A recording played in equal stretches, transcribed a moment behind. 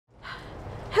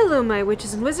Hello my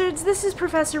witches and wizards, this is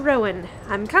Professor Rowan.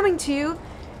 I'm coming to you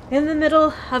in the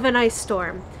middle of an ice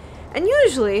storm. And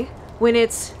usually, when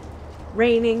it's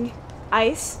raining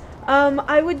ice,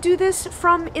 I would do this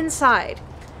from inside.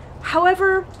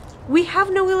 However, we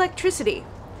have no electricity.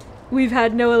 We've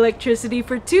had no electricity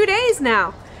for 2 days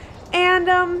now.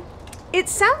 And it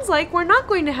sounds like we're not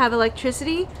going to have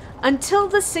electricity until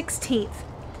the 16th.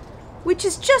 Which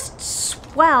is just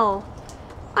swell.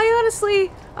 I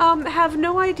honestly have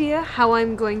no idea how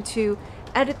I'm going to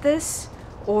edit this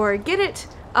or get it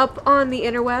up on the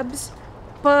interwebs,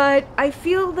 but I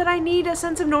feel that I need a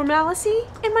sense of normalcy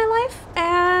in my life,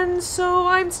 and so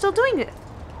I'm still doing it.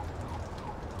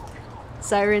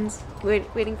 Sirens.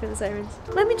 Waiting for the sirens.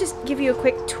 Let me just give you a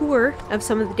quick tour of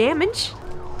some of the damage.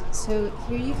 So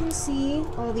here you can see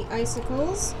all the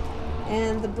icicles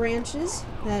and the branches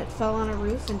that fell on a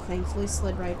roof and thankfully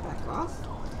slid right back off.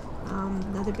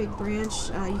 Another big branch,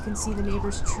 you can see the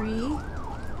neighbor's tree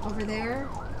over there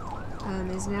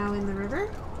is now in the river,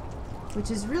 which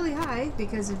is really high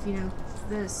because of, you know,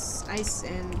 this ice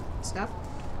and stuff.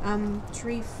 Limb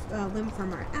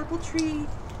from our apple tree,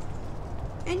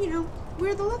 and, you know,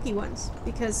 we're the lucky ones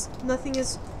because nothing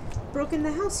has broken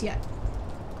the house yet.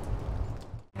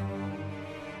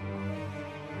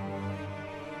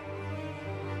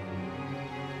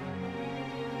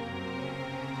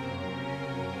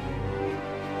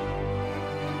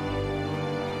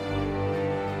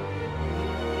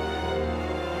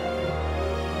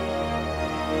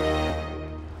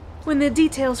 When the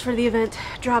details for the event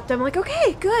dropped, I'm like,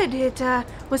 okay, good. It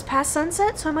was past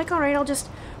sunset, so I'm like, alright, I'll just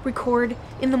record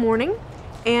in the morning.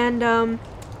 And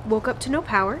woke up to no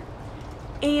power.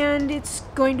 And it's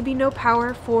going to be no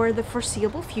power for the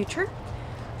foreseeable future.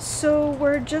 So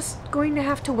we're just going to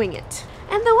have to wing it.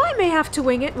 And though I may have to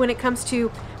wing it when it comes to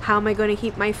how am I going to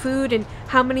heat my food and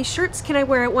how many shirts can I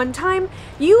wear at one time,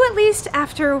 you at least,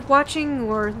 after watching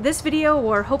or this video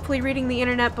or hopefully reading the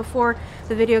internet before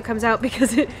the video comes out,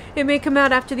 because it may come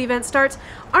out after the event starts,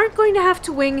 aren't going to have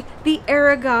to wing the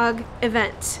Aragog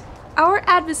event. Our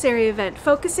Adversary Event,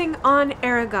 focusing on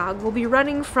Aragog, will be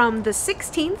running from the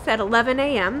 16th at 11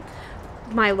 a.m.,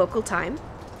 my local time,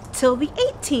 till the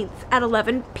 18th at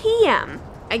 11 p.m.,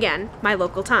 again, my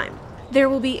local time. There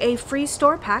will be a free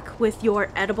store pack with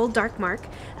your edible dark mark,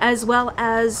 as well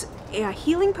as a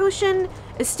healing potion,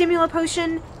 a stimula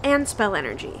potion, and spell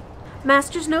energy.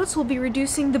 Master's Notes will be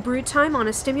reducing the brew time on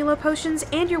a stimula potions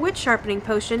and your witch sharpening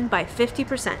potion by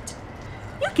 50%.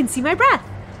 You can see my breath!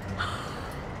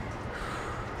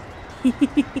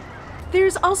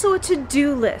 There's also a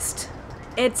to-do list.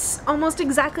 It's almost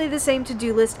exactly the same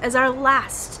to-do list as our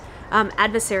last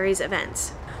Adversaries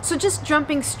events. So just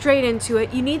jumping straight into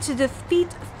it, you need to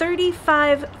defeat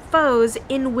 35 foes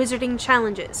in wizarding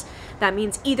challenges. That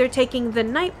means either taking the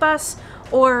night bus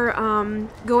or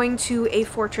going to a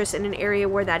fortress in an area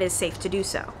where that is safe to do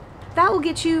so. That will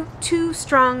get you 2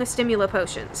 strong stimula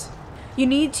potions. You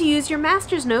need to use your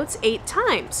Master's Notes 8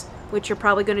 times, which you're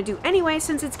probably going to do anyway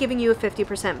since it's giving you a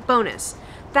 50% bonus.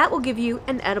 That will give you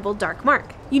an edible dark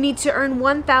mark. You need to earn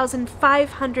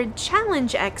 1,500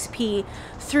 challenge XP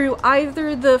through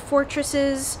either the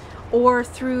fortresses or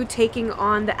through taking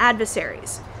on the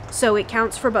adversaries. So it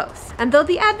counts for both. And though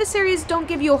the adversaries don't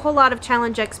give you a whole lot of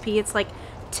challenge XP, it's like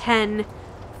 10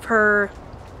 per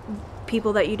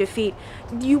people that you defeat,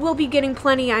 you will be getting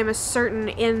plenty, I'm certain,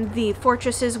 in the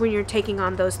fortresses when you're taking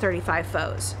on those 35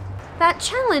 foes. That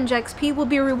challenge XP will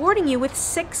be rewarding you with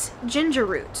 6 ginger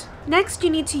root. Next,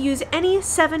 you need to use any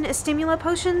 7 stimula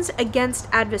potions against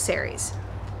adversaries.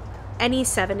 Any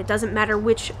 7, it doesn't matter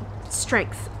which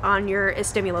strength on your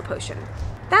stimula potion.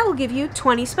 That will give you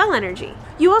 20 spell energy.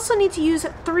 You also need to use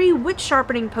 3 witch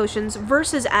sharpening potions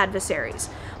versus adversaries.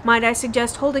 Might I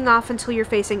suggest holding off until you're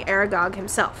facing Aragog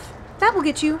himself. That will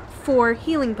get you 4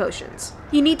 healing potions.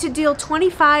 You need to deal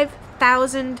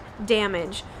 25,000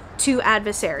 damage to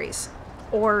adversaries,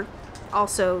 or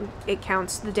also it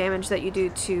counts the damage that you do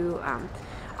to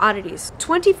oddities.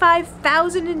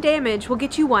 25,000 in damage will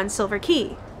get you 1 silver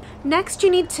key. Next, you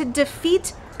need to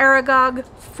defeat Aragog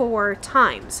 4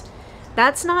 times.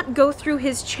 That's not go through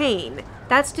his chain,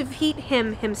 that's defeat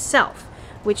him himself,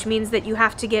 which means that you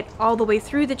have to get all the way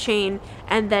through the chain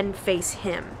and then face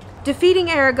him. Defeating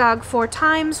Aragog 4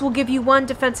 times will give you 1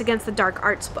 defense against the dark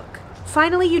arts book.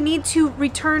 Finally, you need to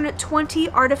return 20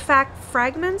 artifact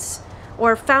fragments,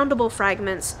 or foundable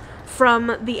fragments, from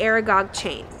the Aragog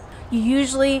chain.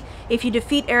 Usually, if you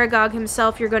defeat Aragog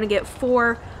himself, you're going to get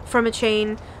 4 from a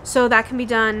chain, so that can be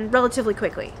done relatively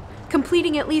quickly.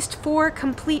 Completing at least 4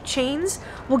 complete chains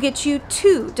will get you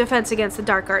 2 defense against the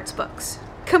dark arts books.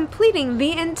 Completing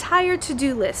the entire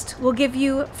to-do list will give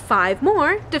you 5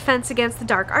 more Defense Against the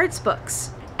Dark Arts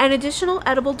books, an additional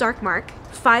edible dark mark,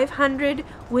 500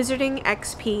 Wizarding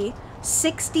XP,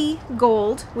 60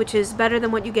 gold, which is better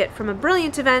than what you get from a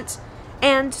Brilliant event,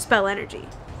 and spell energy.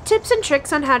 Tips and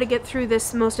tricks on how to get through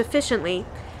this most efficiently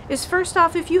is, first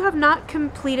off, if you have not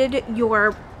completed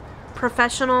your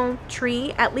professional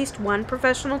tree, at least one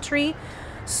professional tree,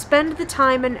 spend the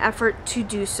time and effort to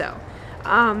do so.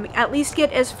 At least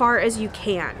get as far as you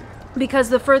can, because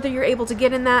the further you're able to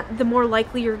get in that, the more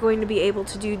likely you're going to be able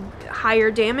to do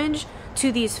higher damage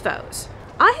to these foes.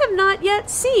 I have not yet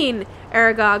seen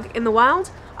Aragog in the wild,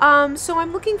 so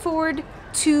I'm looking forward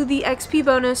to the XP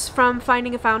bonus from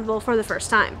finding a foundable for the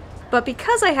first time. But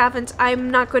because I haven't,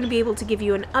 I'm not going to be able to give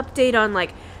you an update on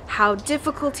like how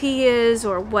difficult he is,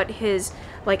 or what his,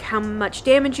 like how much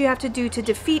damage you have to do to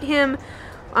defeat him.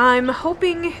 I'm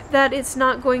hoping that it's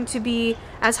not going to be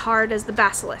as hard as the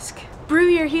Basilisk. Brew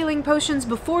your healing potions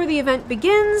before the event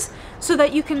begins, so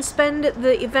that you can spend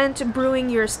the event brewing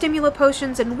your Stimula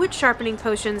potions and Witch Sharpening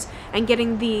potions and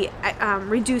getting the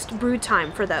reduced brew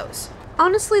time for those.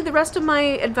 Honestly, the rest of my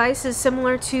advice is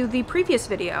similar to the previous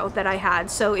video that I had,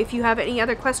 so if you have any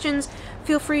other questions,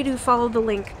 feel free to follow the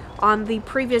link on the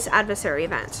previous Adversary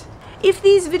event. If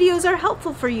these videos are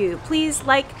helpful for you, please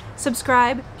like,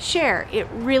 subscribe, share. It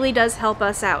really does help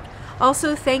us out.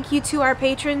 Also, thank you to our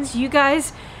patrons. You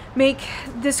guys make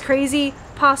this crazy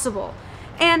possible.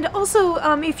 And also,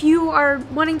 if you are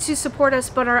wanting to support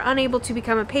us but are unable to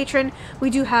become a patron,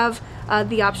 we do have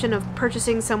the option of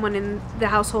purchasing someone in the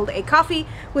household a coffee,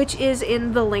 which is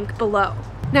in the link below.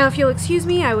 Now, if you'll excuse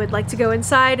me, I would like to go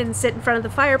inside and sit in front of the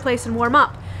fireplace and warm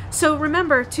up. So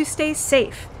remember to stay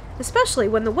safe, especially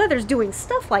when the weather's doing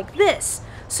stuff like this.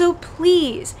 So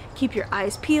please keep your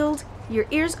eyes peeled, your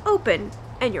ears open,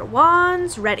 and your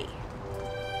wands ready.